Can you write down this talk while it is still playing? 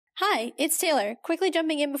Hi, it's Taylor, quickly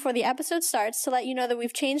jumping in before the episode starts to let you know that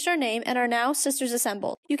we've changed our name and are now Sisters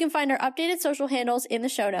Assembled. You can find our updated social handles in the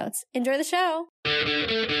show notes. Enjoy the show!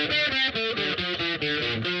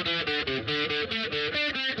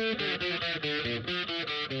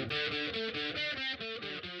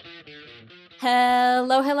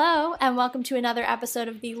 Hello, and welcome to another episode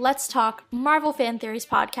of the Let's Talk Marvel Fan Theories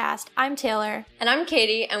podcast. I'm Taylor. And I'm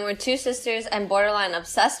Katie, and we're two sisters and borderline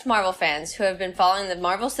obsessed Marvel fans who have been following the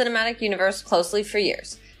Marvel Cinematic Universe closely for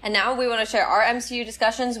years. And now we want to share our MCU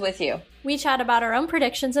discussions with you. We chat about our own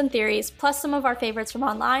predictions and theories, plus some of our favorites from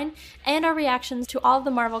online, and our reactions to all of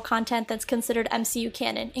the Marvel content that's considered MCU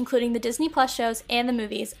canon, including the Disney Plus shows and the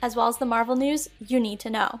movies, as well as the Marvel news you need to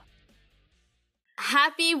know.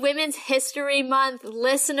 Happy Women's History Month,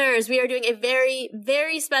 listeners! We are doing a very,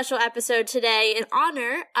 very special episode today in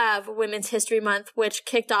honor of Women's History Month, which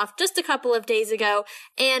kicked off just a couple of days ago,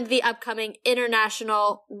 and the upcoming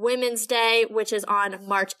International Women's Day, which is on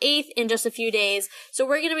March 8th in just a few days. So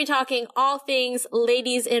we're going to be talking all things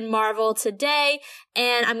ladies in Marvel today,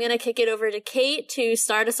 and I'm going to kick it over to Kate to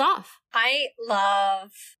start us off. I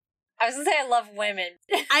love women.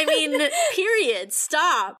 I mean, period.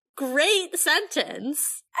 Stop. Great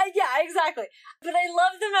sentence. Yeah, exactly. But I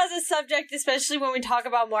love them as a subject, especially when we talk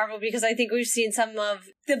about Marvel, because I think we've seen some of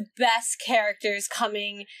the best characters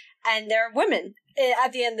coming, and they're women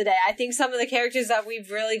at the end of the day. I think some of the characters that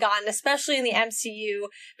we've really gotten, especially in the MCU,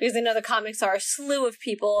 because I know the comics are a slew of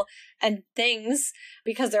people and things,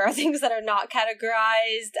 because there are things that are not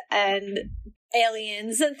categorized, and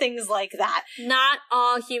aliens and things like that. Not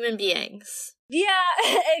all human beings. Yeah,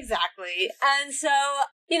 exactly. And so,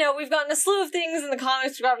 we've gotten a slew of things in the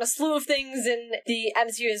comics, we've gotten a slew of things in the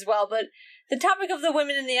MCU as well, but the topic of the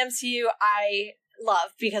women in the MCU I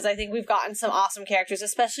love, because I think we've gotten some awesome characters,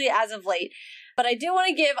 especially as of late. But I do want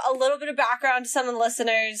to give a little bit of background to some of the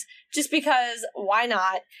listeners, just because, why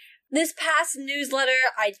not? This past newsletter,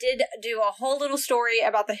 I did do a whole little story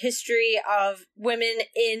about the history of women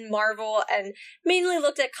in Marvel and mainly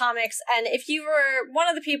looked at comics. And if you were one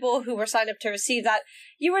of the people who were signed up to receive that,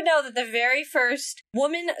 you would know that the very first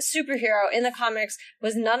woman superhero in the comics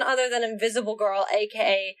was none other than Invisible Girl,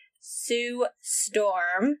 aka Sue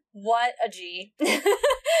Storm. What a G.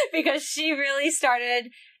 Because she really started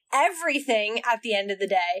everything at the end of the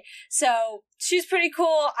day. So she's pretty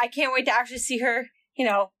cool. I can't wait to actually see her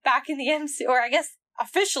back in the MCU, or I guess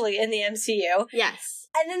officially in the MCU. Yes.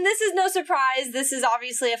 And then this is no surprise. This is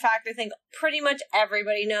obviously a fact I think pretty much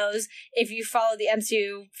everybody knows if you follow the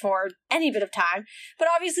MCU for any bit of time. But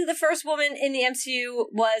obviously the first woman in the MCU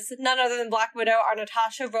was none other than Black Widow, or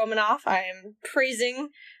Natasha Romanoff. I am praising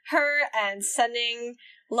her and sending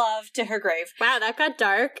love to her grave. Wow, that got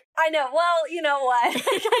dark. I know. Well, you know what? I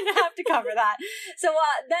kind of have to cover that. So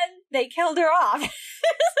then they killed her off.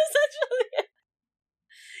 Essentially.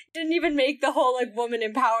 Didn't even make the whole woman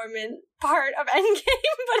empowerment part of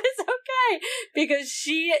Endgame, but it's okay, because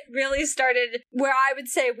she really started where I would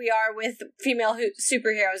say we are with female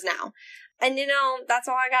superheroes now. And that's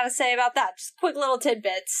all I gotta say about that. Just quick little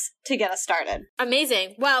tidbits to get us started.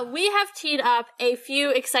 Amazing. Well, we have teed up a few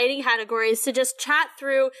exciting categories to just chat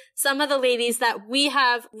through some of the ladies that we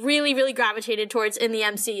have really, really gravitated towards in the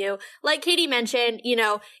MCU. Like Katie mentioned,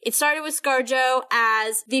 it started with ScarJo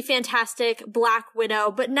as the fantastic Black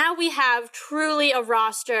Widow, but now we have truly a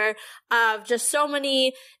roster of just so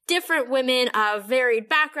many different women of varied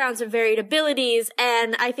backgrounds and varied abilities,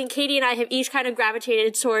 and I think Katie and I have each kind of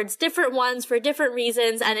gravitated towards different ones for different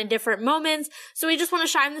reasons and in different moments, so we just want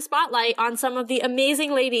to shine the spotlight on some of the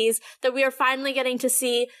amazing ladies that we are finally getting to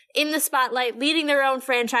see in the spotlight, leading their own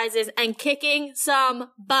franchises and kicking some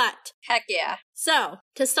butt. Heck yeah. So,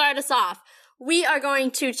 to start us off, we are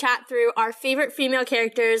going to chat through our favorite female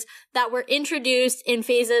characters that were introduced in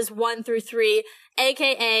phases 1 through 3,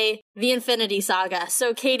 aka the Infinity Saga.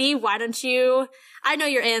 So, Katie, I know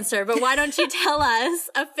your answer, but why don't you tell us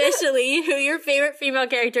officially who your favorite female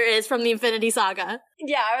character is from the Infinity Saga?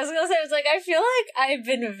 Yeah, I was gonna say, I feel like I've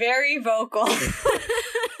been very vocal, but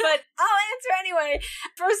I'll answer anyway.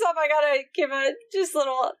 First off, I gotta give a just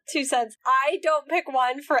little 2 cents. I don't pick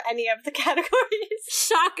one for any of the categories.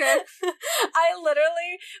 Shocker. I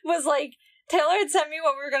literally was Taylor had sent me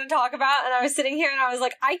what we were going to talk about, and I was sitting here and I was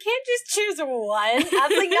like, I can't just choose one. That's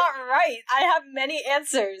not right. I have many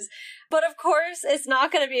answers. But of course, it's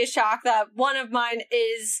not going to be a shock that one of mine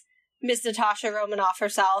is Miss Natasha Romanoff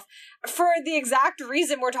herself, for the exact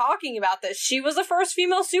reason we're talking about this. She was the first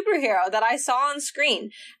female superhero that I saw on screen,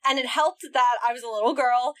 and it helped that I was a little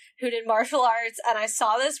girl who did martial arts, and I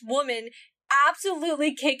saw this woman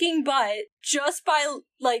absolutely kicking butt just by,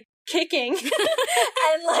 kicking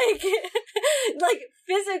and like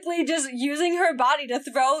physically just using her body to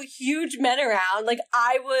throw huge men around. Like,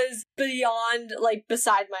 I was beyond, like,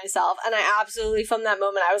 beside myself. And I absolutely, from that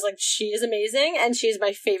moment, I was like, she is amazing and she is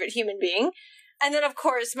my favorite human being. And then, of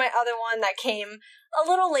course, my other one that came a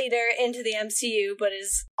little later into the MCU, but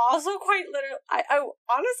is also quite literal. I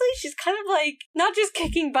honestly, she's kind of like, not just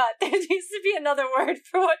kicking butt. There needs to be another word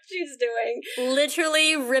for what she's doing.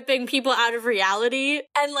 Literally ripping people out of reality.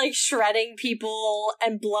 And, like, shredding people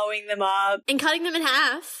and blowing them up. And cutting them in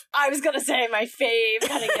half. I was gonna say my fave,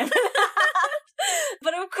 cutting them in half.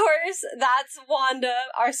 But of course, that's Wanda,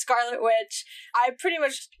 our Scarlet Witch. I pretty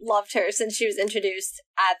much loved her since she was introduced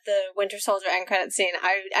at the Winter Soldier end credit scene.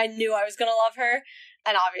 I knew I was gonna love her,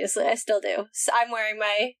 and obviously I still do. So I'm wearing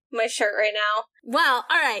my shirt right now. Well,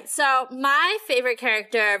 alright, so my favorite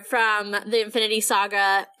character from the Infinity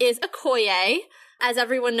Saga is Okoye. As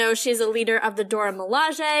everyone knows, she's a leader of the Dora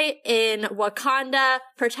Milaje in Wakanda,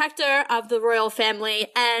 protector of the royal family,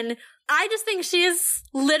 and I just think she is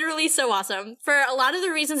literally so awesome. For a lot of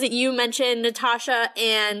the reasons that you mentioned, Natasha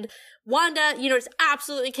and Wanda, you know, is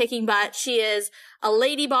absolutely kicking butt. She is a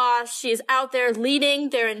lady boss. She is out there leading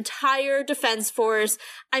their entire defense force.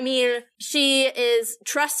 I mean, she is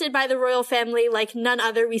trusted by the royal family like none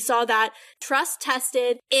other. We saw that trust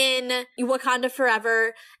tested in Wakanda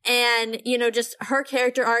Forever. And, you know, just her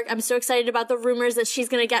character arc. I'm so excited about the rumors that she's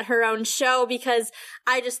going to get her own show because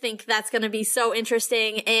I just think that's going to be so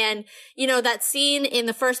interesting. And, you know, that scene in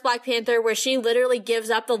the first Black Panther where she literally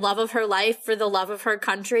gives up the love of her life for the love of her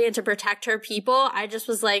country and to protect her people. I just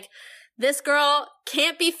was like, this girl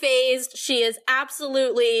can't be phased. She is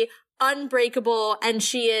absolutely unbreakable and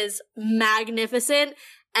she is magnificent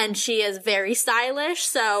and she is very stylish.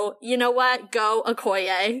 So, you know what? Go Okoye.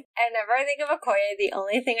 Whenever I think of Okoye, the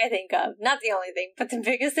only thing I think of, not the only thing, but the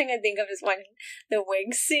biggest thing I think of is when the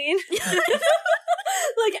wig scene.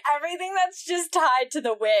 Like, everything that's just tied to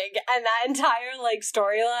the wig and that entire, like,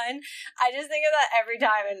 storyline. I just think of that every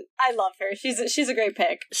time, and I love her. She's a great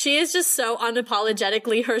pick. She is just so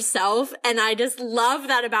unapologetically herself, and I just love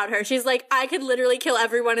that about her. She's like, I could literally kill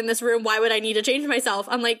everyone in this room. Why would I need to change myself?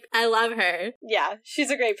 I'm like, I love her. Yeah,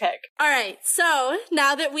 she's a great pick. All right, so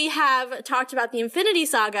now that we have talked about the Infinity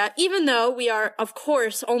Saga, even though we are, of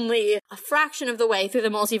course, only a fraction of the way through the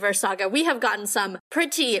Multiverse Saga, we have gotten some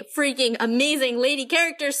pretty freaking amazing lady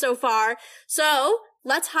characters so far. So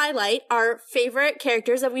let's highlight our favorite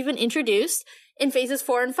characters that we've been introduced in phases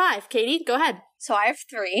 4 and 5. Katie, go ahead. So I have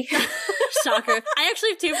 3. Shocker. I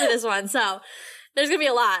actually have 2 for this one, so there's gonna be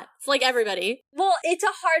a lot. It's like everybody. Well, it's a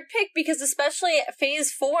hard pick because especially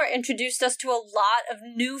Phase 4 introduced us to a lot of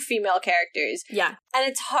new female characters. Yeah. And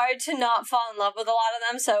it's hard to not fall in love with a lot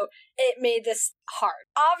of them, so it made this hard.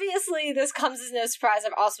 Obviously, this comes as no surprise.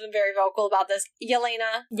 I've also been very vocal about this.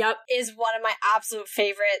 Yelena is one of my absolute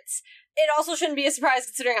favorites. It also shouldn't be a surprise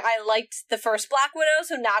considering I liked the first Black Widow,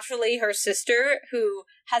 so naturally her sister, who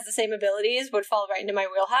has the same abilities, would fall right into my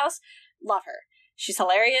wheelhouse. Love her. She's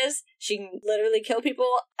hilarious. She can literally kill people.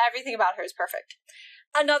 Everything about her is perfect.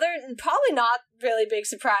 Another, probably not really big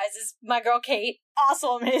surprise, is my girl Kate.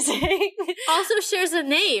 Also amazing. Also shares a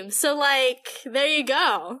name, so, like, there you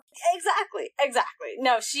go. Exactly.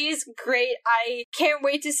 No, she's great. I can't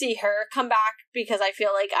wait to see her come back because I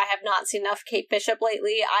feel like I have not seen enough Kate Bishop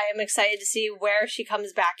lately. I am excited to see where she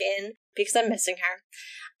comes back in because I'm missing her.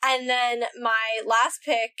 And then my last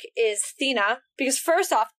pick is Thena, because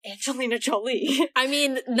first off, Angelina Jolie. I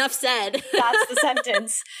mean, enough said. That's the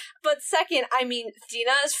sentence. But second, I mean,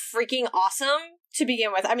 Thena is freaking awesome to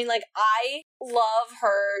begin with. I mean, like, I love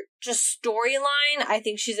her just storyline. I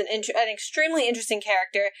think she's an extremely interesting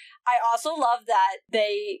character. I also love that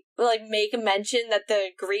they, like, make a mention that the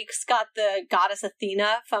Greeks got the goddess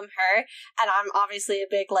Athena from her, and I'm obviously a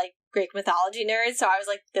big, like, Greek mythology nerd, so I was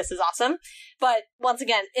like, this is awesome. But once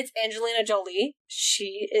again, it's Angelina Jolie.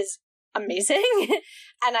 She is amazing.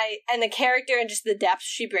 and the character and just the depth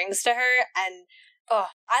she brings to her, and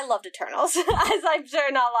I loved Eternals. As I'm sure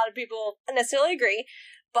not a lot of people necessarily agree,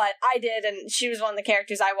 but I did, and she was one of the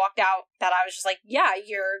characters I walked out that I was just like, yeah,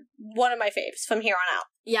 you're one of my faves from here on out.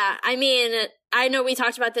 Yeah, I mean, I know we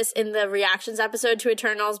talked about this in the reactions episode to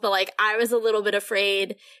Eternals, but, like, I was a little bit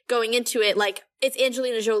afraid going into it, like, it's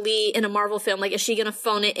Angelina Jolie in a Marvel film, like, is she gonna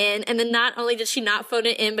phone it in? And then not only did she not phone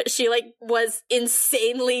it in, but she, like, was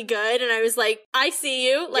insanely good, and I was like, I see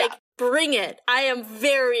you, like, bring it. I am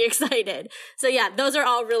very excited. So yeah, those are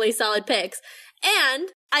all really solid picks. And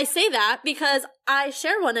I say that because I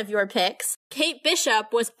share one of your picks. Kate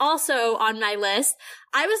Bishop was also on my list.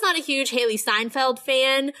 I was not a huge Haley Steinfeld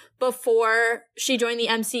fan before she joined the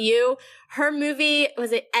MCU. Her movie,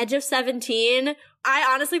 was it Edge of 17, I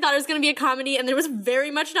honestly thought it was going to be a comedy, and it was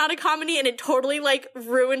very much not a comedy, and it totally, like,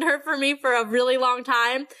 ruined her for me for a really long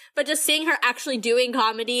time. But just seeing her actually doing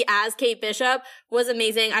comedy as Kate Bishop was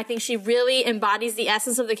amazing. I think she really embodies the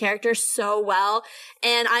essence of the character so well,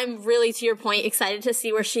 and I'm really, to your point, excited to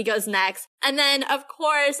see where she goes next. And then, of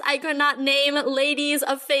course, I could not name ladies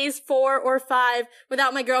of Phase 4 or 5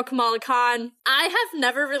 without my girl Kamala Khan. I have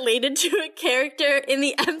never related to a character in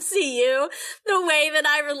the MCU the way that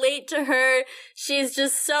I relate to her. She's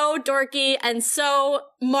just so dorky and so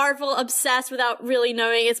Marvel obsessed without really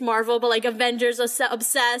knowing it's Marvel, but like Avengers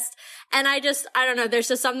obsessed. And I don't know, there's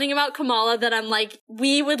just something about Kamala that I'm like,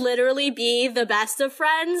 we would literally be the best of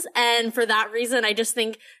friends. And for that reason, I just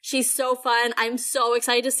think she's so fun. I'm so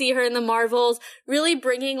excited to see her in the Marvels, really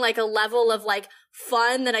bringing like a level of like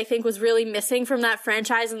fun that I think was really missing from that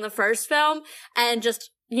franchise in the first film, and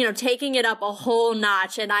just, you know, taking it up a whole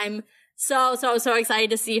notch. And I'm so excited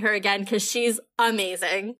to see her again because she's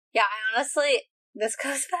amazing. Yeah, I honestly, this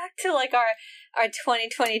goes back to like our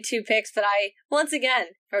 2022 picks, but I once again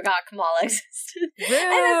forgot Kamala existed. Rude.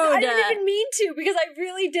 I didn't even mean to, because I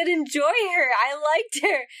really did enjoy her. I liked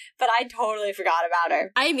her, but I totally forgot about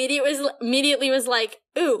her. I immediately was like,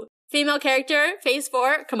 ooh, female character, Phase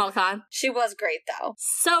 4, Kamala Khan. She was great, though.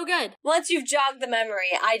 So good. Once you've jogged the memory,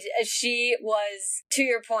 she was, to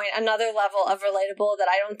your point, another level of relatable that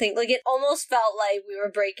I don't think, like, it almost felt like we were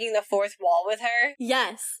breaking the fourth wall with her.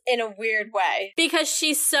 Yes. In a weird way. Because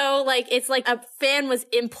she's so, like, it's like a fan was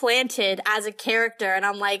implanted as a character, and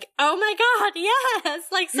I'm like, oh my god, yes!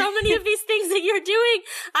 Like, so many of these things that you're doing,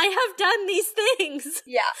 I have done these things.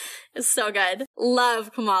 Yeah. It's so good.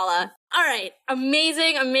 Love Kamala. All right.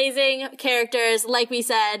 Amazing characters, like we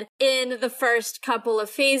said, in the first couple of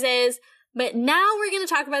phases. But now we're going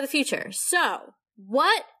to talk about the future. So,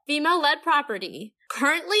 what female-led property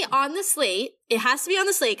currently on the slate, it has to be on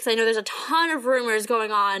the slate because I know there's a ton of rumors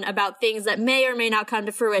going on about things that may or may not come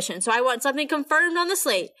to fruition. So I want something confirmed on the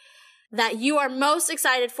slate that you are most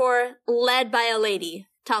excited for, led by a lady.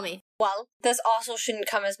 Tell me. Well, this also shouldn't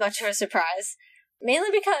come as much of a surprise. Mainly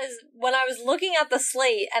because when I was looking at the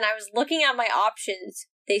slate and I was looking at my options,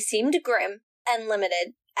 they seemed grim and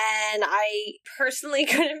limited. And I personally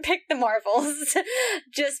couldn't pick the Marvels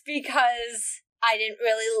just because I didn't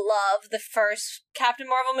really love the first Captain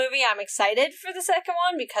Marvel movie. I'm excited for the second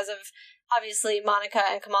one because of, obviously, Monica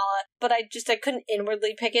and Kamala, but I couldn't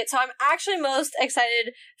inwardly pick it. So I'm actually most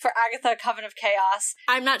excited for Agatha, Coven of Chaos.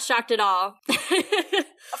 I'm not shocked at all.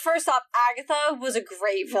 First off, Agatha was a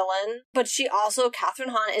great villain, but she also, Catherine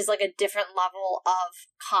Hahn, is like a different level of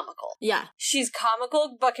comical. Yeah. She's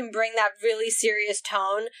comical, but can bring that really serious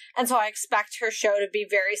tone, and so I expect her show to be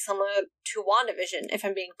very similar to WandaVision, if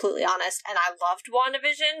I'm being completely honest, and I loved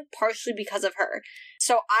WandaVision, partially because of her.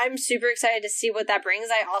 So I'm super excited to see what that brings.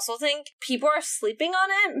 I also think people are sleeping on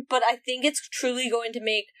it, but I think it's truly going to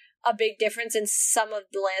make a big difference in some of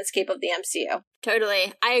the landscape of the MCU.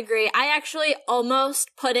 Totally. I agree. I actually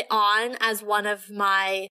almost put it on as one of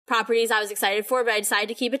my properties I was excited for, but I decided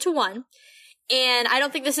to keep it to one. And I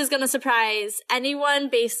don't think this is going to surprise anyone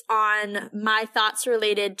based on my thoughts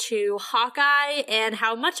related to Hawkeye and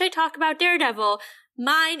how much I talk about Daredevil.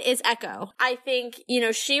 Mine is Echo. I think,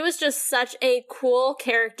 she was just such a cool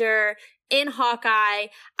character in Hawkeye.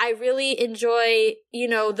 I really enjoy,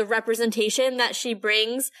 the representation that she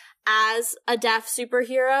brings as a deaf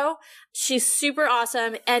superhero. She's super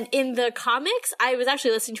awesome. And in the comics, I was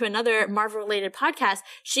actually listening to another Marvel-related podcast.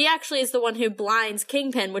 She actually is the one who blinds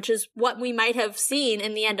Kingpin, which is what we might have seen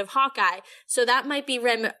in the end of Hawkeye. So that might be,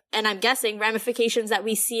 and I'm guessing, ramifications that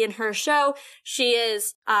we see in her show. She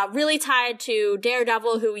is really tied to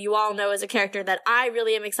Daredevil, who you all know is a character that I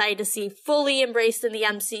really am excited to see fully embraced in the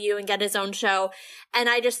MCU and get his own show. And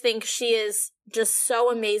I just think she is just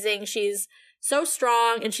so amazing. She's so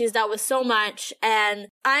strong, and she's dealt with so much, and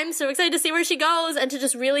I'm so excited to see where she goes and to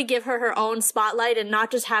just really give her own spotlight and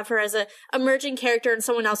not just have her as a emerging character in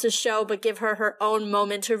someone else's show, but give her own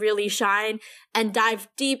moment to really shine and dive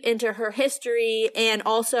deep into her history and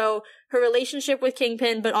also her relationship with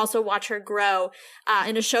Kingpin, but also watch her grow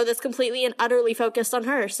in a show that's completely and utterly focused on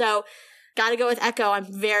her. So gotta go with Echo. I'm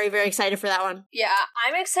very, very excited for that one. Yeah,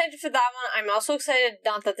 I'm excited for that one. I'm also excited,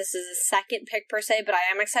 not that this is a second pick per se, but I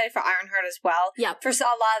am excited for Ironheart as well. Yeah. For a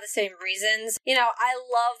lot of the same reasons. I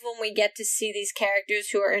love when we get to see these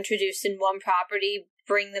characters who are introduced in one property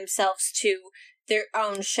bring themselves to their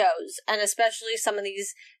own shows. And especially some of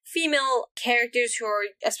these female characters who are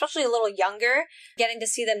especially a little younger, getting to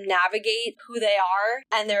see them navigate who they are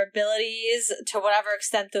and their abilities to whatever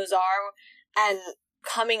extent those are. And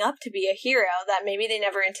coming up to be a hero that maybe they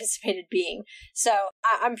never anticipated being. So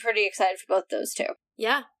I'm pretty excited for both those two.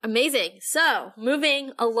 Yeah, amazing. So,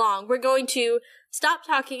 moving along, we're going to stop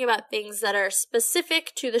talking about things that are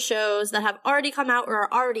specific to the shows that have already come out or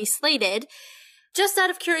are already slated. Just out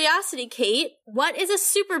of curiosity, Kate, what is a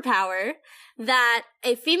superpower that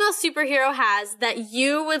a female superhero has that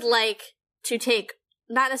you would like to take,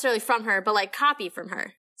 not necessarily from her, but like copy from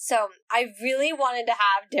her? So, I really wanted to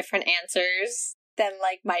have different answers than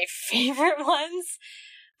like my favorite ones.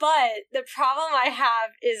 But the problem I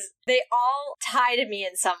have is they all tie to me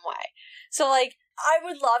in some way. So, like, I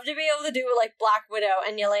would love to be able to do what, like, Black Widow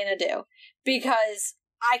and Yelena do, because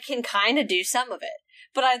I can kind of do some of it.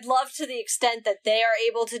 But I'd love to the extent that they are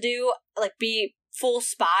able to do, like, be full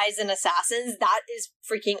spies and assassins. That is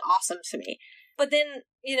freaking awesome to me. But then,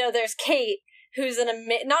 you know, there's Kate, who's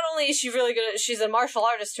not only is she really good she's a martial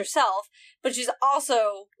artist herself, but she's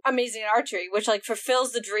also amazing at archery, which, like,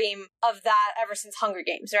 fulfills the dream of that ever since Hunger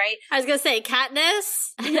Games, right? I was gonna say,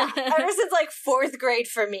 Katniss? Yeah, ever since, like, 4th grade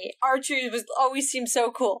for me, archery always seemed so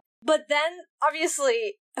cool. But then,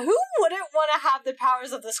 obviously, who wouldn't want to have the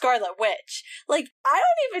powers of the Scarlet Witch? Like, I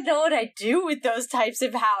don't even know what I do with those types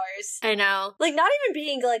of powers. I know. Like, not even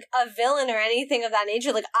being, like, a villain or anything of that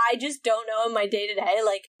nature. Like, I just don't know in my day-to-day,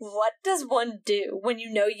 like, what does one do when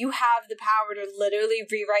you know you have the power to literally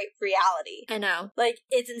rewrite reality? I know. Like,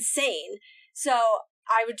 it's insane. So,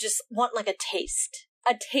 I would just want, like, a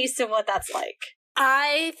taste of what that's like.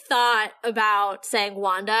 I thought about saying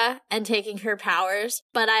Wanda and taking her powers,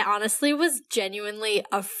 but I honestly was genuinely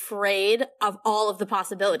afraid of all of the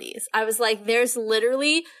possibilities. I was like, there's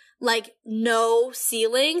literally, like, no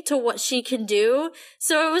ceiling to what she can do.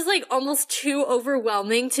 So it was, like, almost too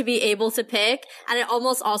overwhelming to be able to pick. And it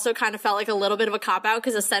almost also kind of felt like a little bit of a cop-out,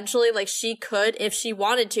 because essentially, like, she could, if she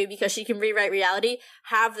wanted to, because she can rewrite reality,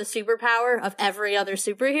 have the superpower of every other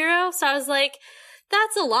superhero. So I was like,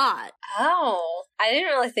 that's a lot. Oh, I didn't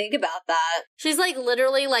really think about that. She's, like,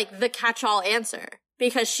 literally, like, the catch-all answer,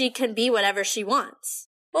 because she can be whatever she wants.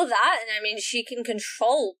 Well, that, and I mean, she can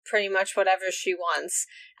control pretty much whatever she wants.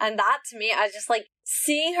 And that, to me, I just, like,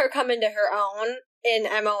 seeing her come into her own in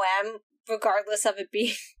MOM, regardless of it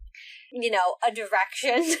being, you know, a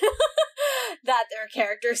direction that their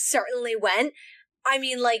character certainly went. I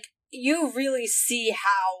mean, like, you really see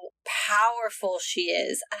how powerful she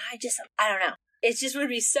is. And I don't know. It just would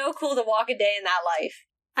be so cool to walk a day in that life.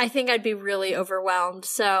 I think I'd be really overwhelmed,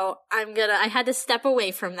 so I had to step away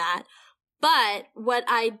from that. But what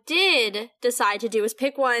I did decide to do was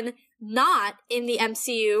pick one not in the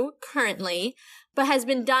MCU currently, but has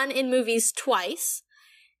been done in movies twice.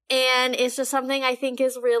 And it's just something I think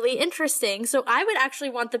is really interesting. So I would actually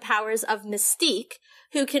want the powers of Mystique,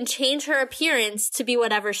 who can change her appearance to be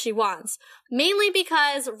whatever she wants. Mainly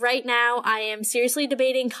because right now I am seriously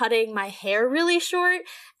debating cutting my hair really short,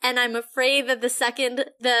 and I'm afraid that the second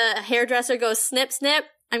the hairdresser goes snip snip,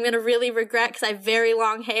 I'm going to really regret because I have very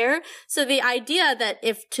long hair. So the idea that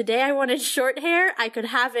if today I wanted short hair, I could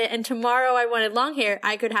have it, and tomorrow I wanted long hair,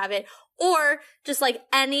 I could have it. Or just, like,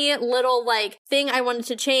 any little, like, thing I wanted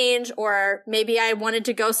to change, or maybe I wanted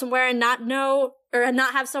to go somewhere and not know, or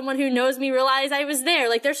not have someone who knows me realize I was there.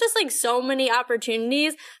 Like, there's just, like, so many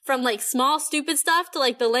opportunities, from, like, small stupid stuff to,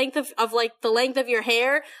 like, the length of your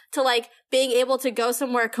hair to, like, being able to go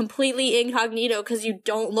somewhere completely incognito because you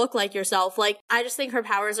don't look like yourself. Like, I just think her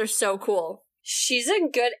powers are so cool. She's a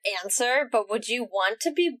good answer, but would you want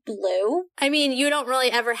to be blue? I mean, you don't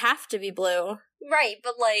really ever have to be blue. Right,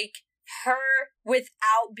 but, like, her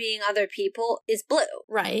without being other people is blue.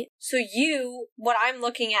 Right. So you, what I'm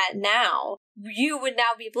looking at now, you would now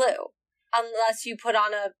be blue. Unless you put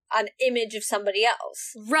on an image of somebody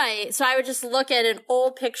else. Right. So I would just look at an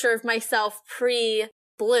old picture of myself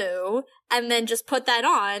pre-blue and then just put that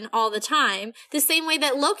on all the time. The same way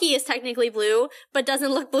that Loki is technically blue, but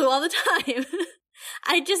doesn't look blue all the time.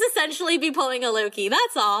 I'd just essentially be pulling a Loki.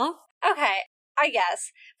 That's all. Okay. I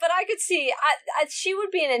guess. But I could see, she would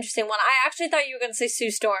be an interesting one. I actually thought you were going to say Sue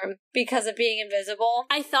Storm because of being invisible.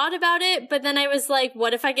 I thought about it, but then I was like,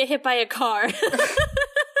 what if I get hit by a car?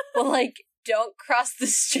 Well, like, don't cross the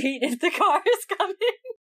street if the car is coming.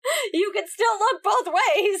 You can still look both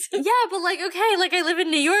ways. Yeah, but, like, okay, like, I live in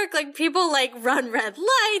New York, like, people, like, run red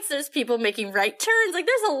lights, there's people making right turns, like,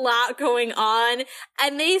 there's a lot going on,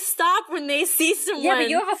 and they stop when they see someone. Yeah, but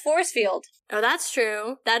you have a force field. Oh, that's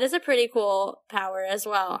true. That is a pretty cool power as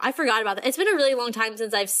well. I forgot about that. It's been a really long time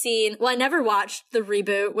since I've seen, well, I never watched the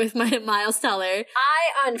reboot with my Miles Teller.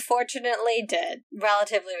 I unfortunately did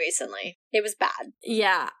relatively recently. It was bad.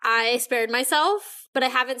 Yeah, I spared myself, but I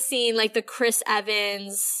haven't seen like the Chris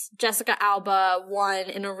Evans, Jessica Alba one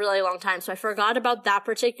in a really long time, so I forgot about that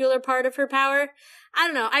particular part of her power. I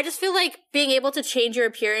don't know. I just feel like being able to change your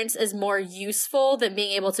appearance is more useful than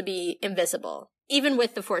being able to be invisible, even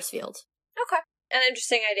with the force field. Okay. An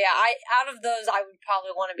interesting idea. Out of those, I would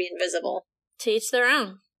probably want to be invisible. To each their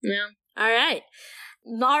own. Yeah. All right.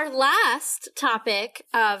 Our last topic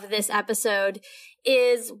of this episode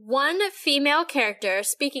is one female character,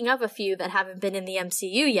 speaking of a few that haven't been in the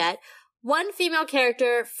MCU yet, one female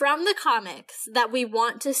character from the comics that we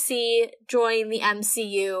want to see join the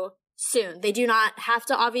MCU soon. They do not have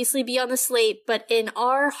to obviously be on the slate, but in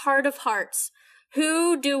our heart of hearts,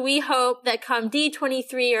 who do we hope that come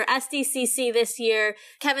D23 or SDCC this year,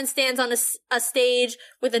 Kevin stands on a stage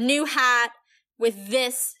with a new hat with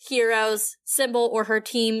this hero's symbol or her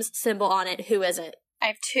team's symbol on it? Who is it? I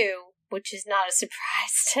have two, which is not a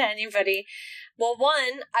surprise to anybody. Well,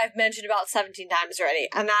 one I've mentioned about 17 times already,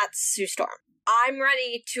 and that's Sue Storm. I'm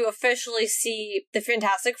ready to officially see the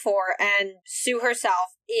Fantastic Four and Sue herself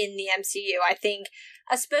in the MCU. I think,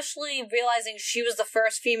 especially realizing she was the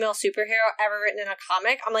first female superhero ever written in a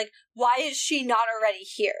comic, I'm like, why is she not already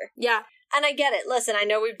here? Yeah. And I get it. Listen, I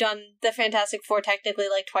know we've done the Fantastic Four technically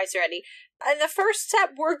like twice already. And the first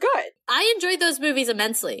step were good. I enjoyed those movies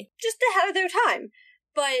immensely. Just ahead of their time.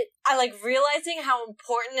 But I like realizing how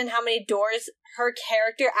important and how many doors her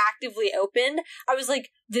character actively opened. I was like,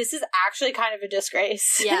 this is actually kind of a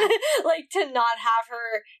disgrace. Yeah. Like, to not have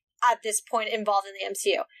her at this point involved in the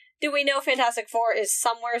MCU. Do we know Fantastic Four is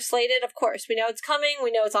somewhere slated? Of course. We know it's coming.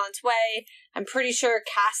 We know it's on its way. I'm pretty sure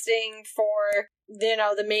casting for,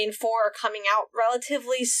 the main four are coming out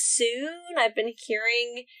relatively soon. I've been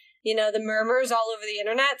hearing, the murmurs all over the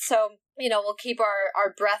internet. So, we'll keep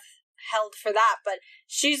our breath held for that, but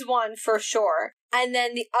she's one for sure. And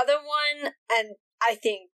then the other one, and I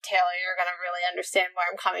think, Taylor, you're going to really understand where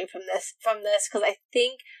I'm coming from this, because I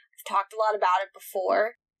think I've talked a lot about it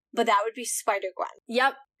before, but that would be Spider-Gwen.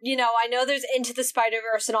 Yep. I know there's Into the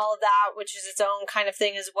Spider-Verse and all of that, which is its own kind of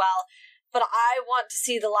thing as well, but I want to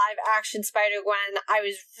see the live-action Spider-Gwen. I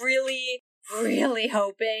was really, really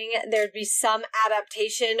hoping there'd be some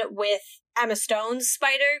adaptation with Emma Stone's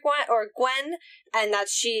Spider-Gwen, or Gwen, and that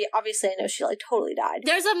she, obviously I know she totally died.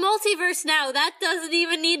 There's a multiverse now. That doesn't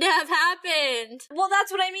even need to have happened. Well, that's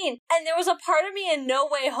what I mean. And there was a part of me in No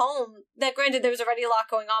Way Home, that granted there was already a lot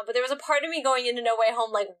going on, but there was a part of me going into No Way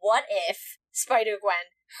Home what if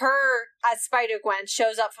Spider-Gwen, her as Spider-Gwen,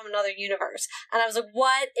 shows up from another universe? And I was like,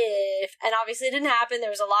 what if? And obviously it didn't happen. There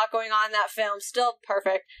was a lot going on in that film. Still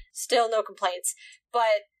perfect. Still no complaints.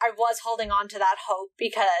 But I was holding on to that hope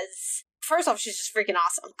because, first off, she's just freaking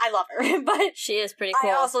awesome. I love her. But she is pretty cool.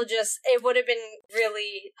 I also it would have been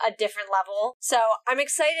really a different level. So I'm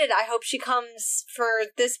excited. I hope she comes for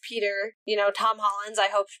this Peter, Tom Holland's. I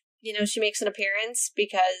hope, she makes an appearance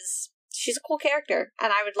because she's a cool character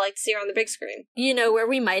and I would like to see her on the big screen. You know where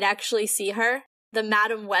we might actually see her? The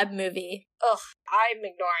Madam Web movie. Ugh, I'm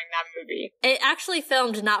ignoring that movie. It actually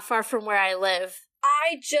filmed not far from where I live.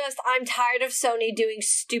 I'm tired of Sony doing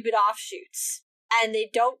stupid offshoots. And they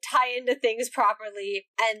don't tie into things properly,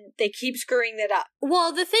 and they keep screwing it up.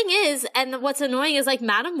 Well, the thing is, and what's annoying is,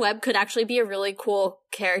 Madam Web could actually be a really cool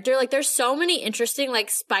character. There's so many interesting,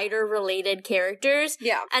 spider-related characters.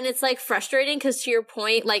 Yeah. And it's, frustrating, because to your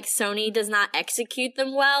point, Sony does not execute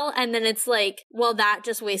them well, and then it's well, that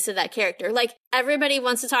just wasted that character. Everybody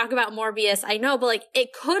wants to talk about Morbius, I know, but, it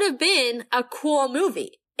could have been a cool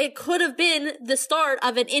movie. It could have been the start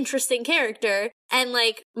of an interesting character, and,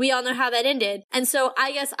 we all know how that ended. And so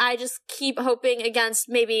I guess I just keep hoping against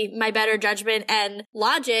maybe my better judgment and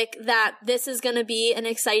logic that this is going to be an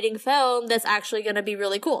exciting film that's actually going to be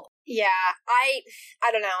really cool. Yeah, I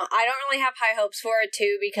don't know. I don't really have high hopes for it,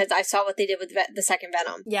 too, because I saw what they did with the second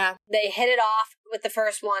Venom. Yeah. They hit it off with the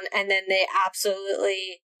first one, and then they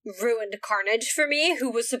absolutely ruined Carnage for me, who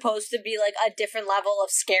was supposed to be, a different level of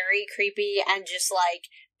scary, creepy, and just,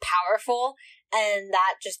 powerful, and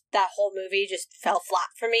that whole movie just fell flat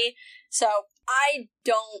for me. So I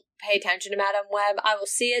don't pay attention to Madam Web. I will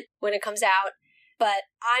see it when it comes out, but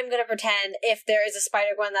I'm gonna pretend if there is a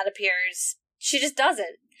Spider-Gwen that appears, she just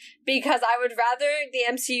doesn't, because I would rather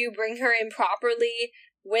the MCU bring her in properly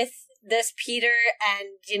with this Peter and,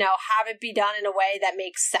 have it be done in a way that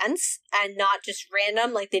makes sense and not just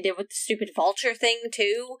random like they did with the stupid Vulture thing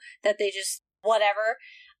too, that they just whatever.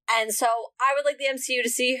 And so I would like the MCU to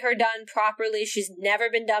see her done properly. She's never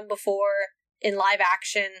been done before. in live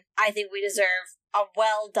action, I think we deserve a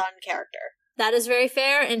well-done character. That is very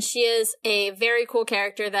fair, and she is a very cool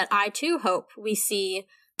character that I, too, hope we see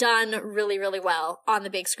done really, really well on the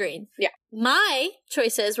big screen. Yeah. My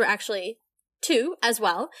choices were actually 2 as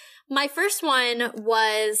well. My first one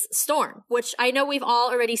was Storm, which I know we've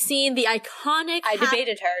all already seen. The iconic... I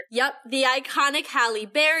debated her. Yep, the iconic Halle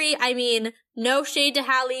Berry. I mean, no shade to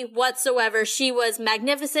Halle whatsoever. She was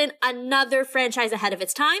magnificent. Another franchise ahead of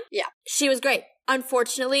its time. Yeah. She was great.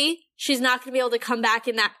 Unfortunately, she's not going to be able to come back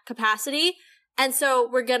in that capacity. And so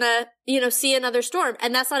we're going to, see another Storm.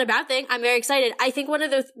 And that's not a bad thing. I'm very excited. I think one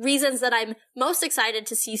of the reasons that I'm most excited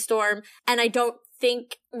to see Storm, and I don't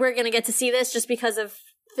think we're going to get to see this just because of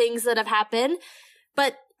things that have happened,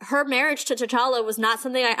 but her marriage to T'Challa was not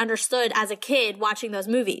something I understood as a kid watching those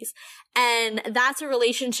movies. And that's a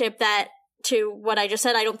relationship that, to what I just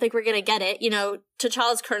said, I don't think we're going to get it.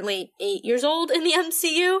 T'Challa's currently 8 years old in the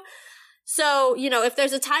MCU. So, if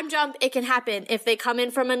there's a time jump, it can happen. If they come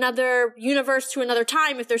in from another universe to another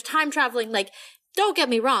time, if there's time traveling, don't get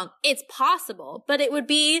me wrong, it's possible, but it would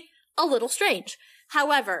be a little strange.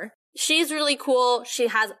 However, she's really cool. She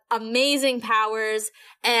has amazing powers,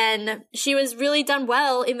 and she was really done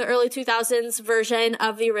well in the early 2000s version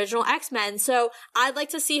of the original X-Men. So I'd like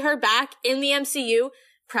to see her back in the MCU,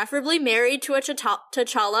 preferably married to a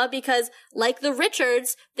T'Challa, because like the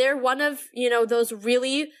Richards, they're one of, those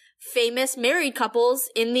really famous married couples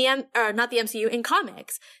in not the MCU, in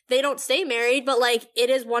comics. They don't stay married, but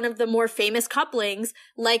it is one of the more famous couplings,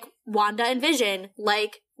 like Wanda and Vision,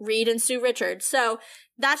 like Reed and Sue Richards. So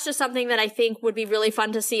that's just something that I think would be really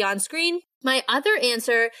fun to see on screen. My other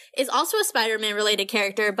answer is also a Spider-Man related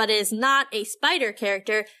character, but it is not a spider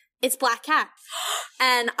character. It's Black Cat.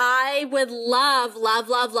 And I would love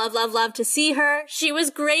to see her. She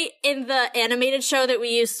was great in the animated show that we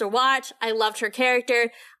used to watch. I loved her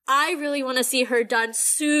character. I really want to see her done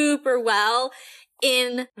super well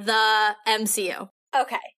in the MCU.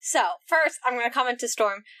 Okay, so first I'm going to comment to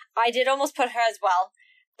Storm. I did almost put her as well,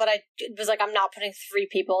 but I was like, I'm not putting 3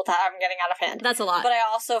 people that I'm getting out of hand. That's a lot. But I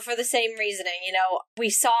also, for the same reasoning, we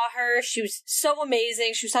saw her. She was so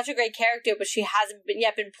amazing. She was such a great character, but she hasn't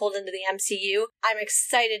yet been pulled into the MCU. I'm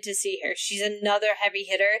excited to see her. She's another heavy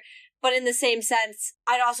hitter. But in the same sense,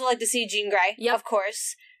 I'd also like to see Jean Grey, of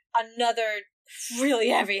course. Another really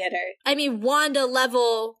heavy hitter. I mean, Wanda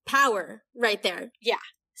level power right there. Yeah.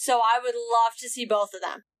 So I would love to see both of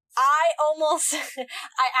them. I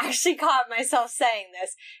actually caught myself saying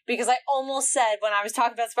this because I almost said when I was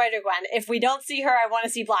talking about Spider-Gwen, if we don't see her, I want to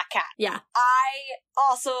see Black Cat. Yeah. I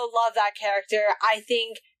also love that character. I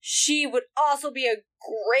think she would also be a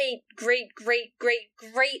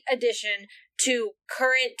great addition to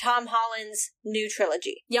current Tom Holland's new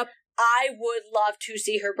trilogy. Yep. I would love to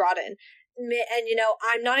see her brought in. And,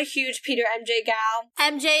 I'm not a huge Peter MJ gal.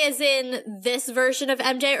 MJ is in this version of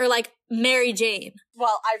MJ, or Mary Jane?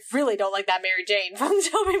 Well, I really don't like that Mary Jane from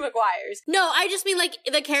Tobey Maguire's. No, I just mean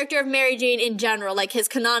the character of Mary Jane in general, his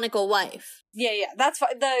canonical wife. Yeah, that's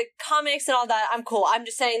fine. The comics and all that, I'm cool. I'm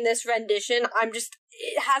just saying this rendition,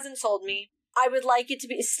 it hasn't sold me. I would like it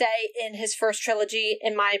to stay in his first trilogy,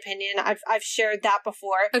 in my opinion. I've shared that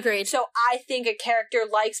before. Agreed. So I think a character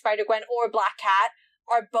like Spider-Gwen or Black Cat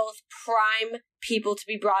are both prime people to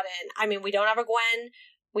be brought in. I mean, we don't have a Gwen.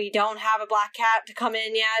 We don't have a Black Cat to come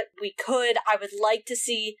in yet. We could. I would like to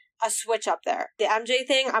see a switch up there. The MJ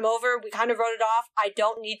thing, I'm over. We kind of wrote it off. I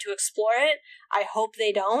don't need to explore it. I hope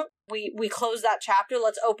they don't. We close that chapter.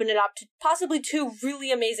 Let's open it up to possibly 2 really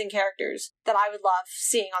amazing characters that I would love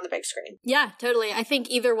seeing on the big screen. Yeah, totally. I think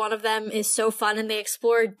either one of them is so fun, and they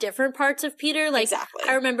explore different parts of Peter. Exactly.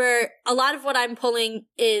 I remember a lot of what I'm pulling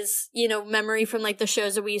is, memory from the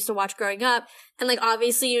shows that we used to watch growing up. And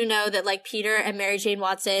obviously that Peter and Mary Jane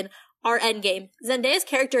Watson are Endgame. Zendaya's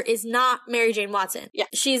character is not Mary Jane Watson. Yeah.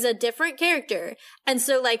 She's a different character. And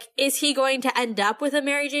so, is he going to end up with a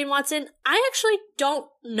Mary Jane Watson? I actually don't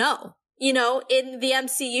know. In the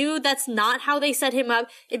MCU, that's not how they set him up.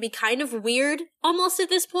 It'd be kind of weird almost at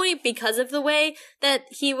this point because of the way that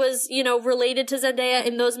he was, related to Zendaya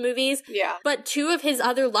in those movies. Yeah. But 2 of his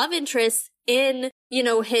other love interests in,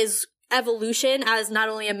 his evolution as not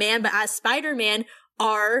only a man, but as Spider-Man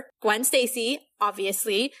are Gwen Stacy,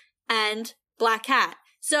 obviously, and Black Cat.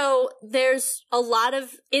 So there's a lot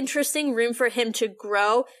of interesting room for him to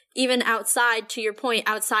grow, even outside, to your point,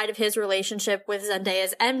 outside of his relationship with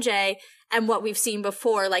Zendaya's MJ and what we've seen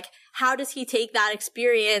before. How does he take that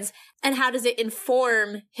experience and how does it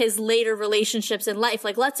inform his later relationships in life?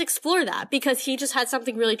 Let's explore that because he just had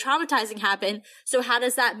something really traumatizing happen. So how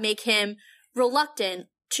does that make him reluctant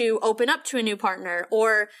to open up to a new partner,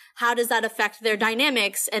 or how does that affect their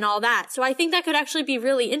dynamics and all that. So I think that could actually be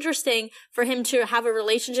really interesting for him to have a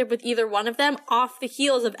relationship with either one of them off the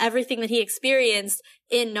heels of everything that he experienced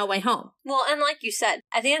in No Way Home. Well, and like you said,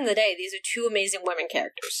 at the end of the day, these are two amazing women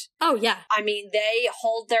characters. Oh, yeah. I mean, they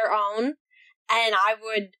hold their own, and I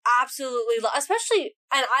would absolutely love, especially,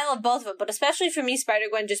 and I love both of them, but especially for me,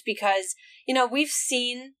 Spider-Gwen, just because, you know, we've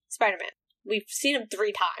seen Spider-Man. We've seen him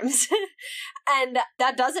 3 times. And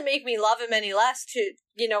that doesn't make me love him any less to,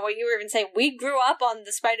 you know, what you were even saying. We grew up on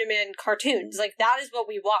the Spider-Man cartoons. Like, that is what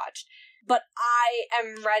we watched. But I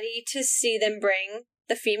am ready to see them bring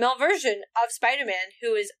the female version of Spider-Man,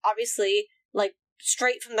 who is obviously, like,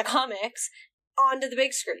 straight from the comics, onto the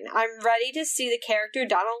big screen. I'm ready to see the character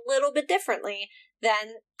done a little bit differently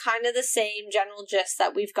than kind of the same general gist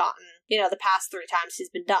that we've gotten, you know, the past 3 times he's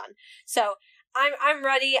been done. So I'm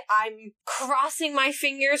ready. I'm crossing my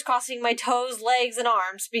fingers, crossing my toes, legs, and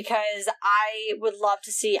arms, because I would love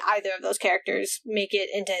to see either of those characters make it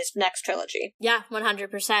into his next trilogy. Yeah,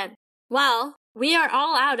 100%. Well, we are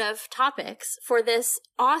all out of topics for this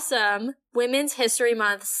awesome Women's History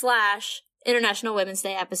Month / International Women's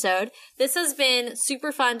Day episode. This has been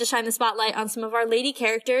super fun to shine the spotlight on some of our lady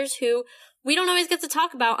characters who we don't always get to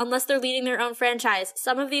talk about unless they're leading their own franchise.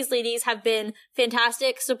 Some of these ladies have been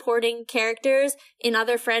fantastic supporting characters in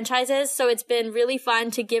other franchises, so it's been really fun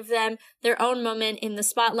to give them their own moment in the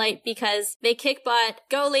spotlight because they kick butt.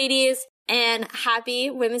 Go ladies! And happy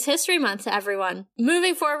Women's History Month to everyone.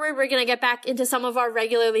 Moving forward, we're going to get back into some of our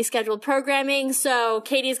regularly scheduled programming, so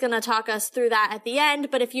Katie's going to talk us through that at the end,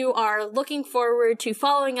 but if you are looking forward to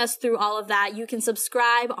following us through all of that, you can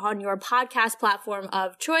subscribe on your podcast platform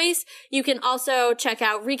of choice. You can also check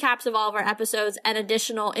out recaps of all of our episodes and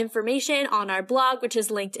additional information on our blog, which is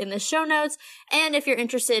linked in the show notes, and if you're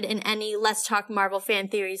interested in any Let's Talk Marvel Fan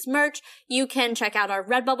Theories merch, you can check out our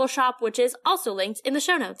Redbubble shop, which is also linked in the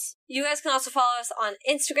show notes. You guys can also follow us on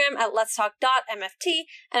Instagram at letstalk.mft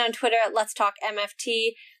and on Twitter at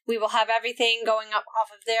letstalkmft. We will have everything going up off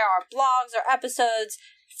of there, our blogs, our episodes,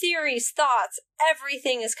 theories, thoughts,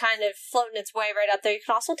 everything is kind of floating its way right up there. You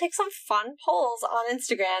can also take some fun polls on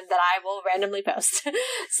Instagram that I will randomly post.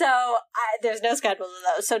 So there's no schedule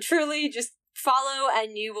of those. So truly just follow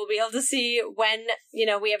and you will be able to see when, you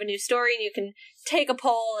know, we have a new story and you can take a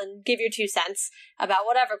poll and give your 2 cents about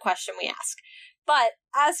whatever question we ask. But,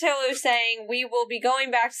 as Taylor was saying, we will be going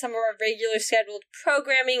back to some of our regular scheduled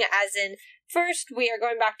programming, as in, first, we are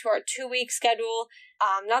going back to our 2-week schedule.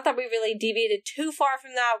 Not that we really deviated too far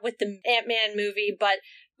from that with the Ant-Man movie, but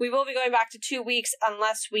we will be going back to 2 weeks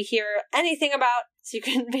unless we hear anything about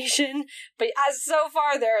Secret Invasion. But as so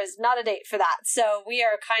far, there is not a date for that. So we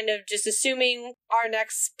are kind of just assuming our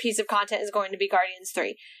next piece of content is going to be Guardians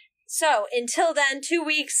 3. So, until then, 2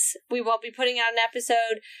 weeks, we will be putting out an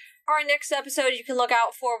episode. Our next episode you can look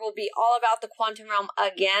out for will be all about the Quantum Realm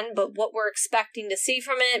again, but what we're expecting to see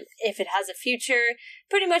from it, if it has a future,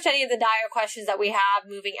 pretty much any of the dire questions that we have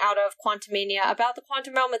moving out of Quantumania about the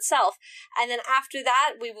Quantum Realm itself. And then after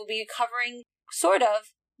that, we will be covering sort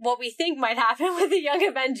of what we think might happen with the Young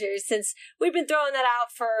Avengers, since we've been throwing that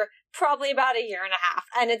out for probably about 1.5 years,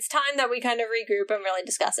 and it's time that we kind of regroup and really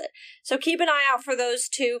discuss it. So keep an eye out for those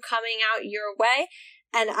 2 coming out your way.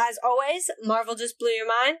 And as always, Marvel just blew your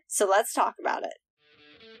mind, so let's talk about it.